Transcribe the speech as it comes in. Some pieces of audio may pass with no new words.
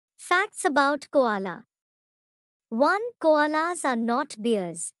Facts about koala. 1. Koalas are not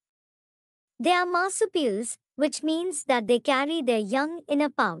bears. They are marsupials, which means that they carry their young in a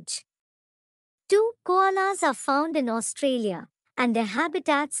pouch. 2. Koalas are found in Australia, and their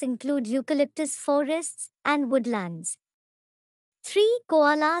habitats include eucalyptus forests and woodlands. 3.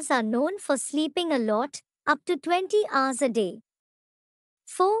 Koalas are known for sleeping a lot, up to 20 hours a day.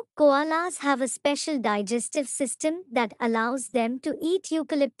 4. Koalas have a special digestive system that allows them to eat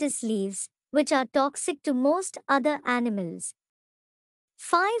eucalyptus leaves, which are toxic to most other animals.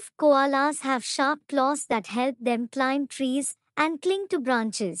 5. Koalas have sharp claws that help them climb trees and cling to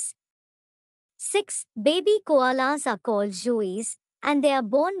branches. 6. Baby koalas are called joeys, and they are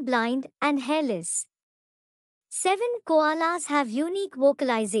born blind and hairless. 7. Koalas have unique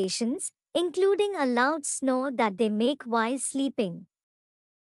vocalizations, including a loud snore that they make while sleeping.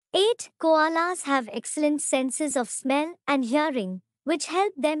 8. Koalas have excellent senses of smell and hearing, which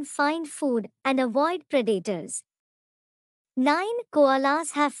help them find food and avoid predators. 9.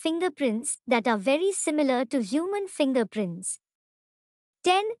 Koalas have fingerprints that are very similar to human fingerprints.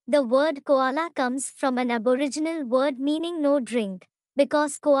 10. The word koala comes from an Aboriginal word meaning no drink,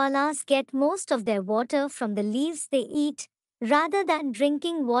 because koalas get most of their water from the leaves they eat, rather than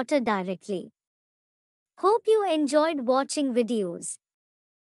drinking water directly. Hope you enjoyed watching videos.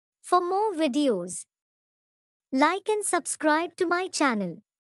 For more videos, like and subscribe to my channel.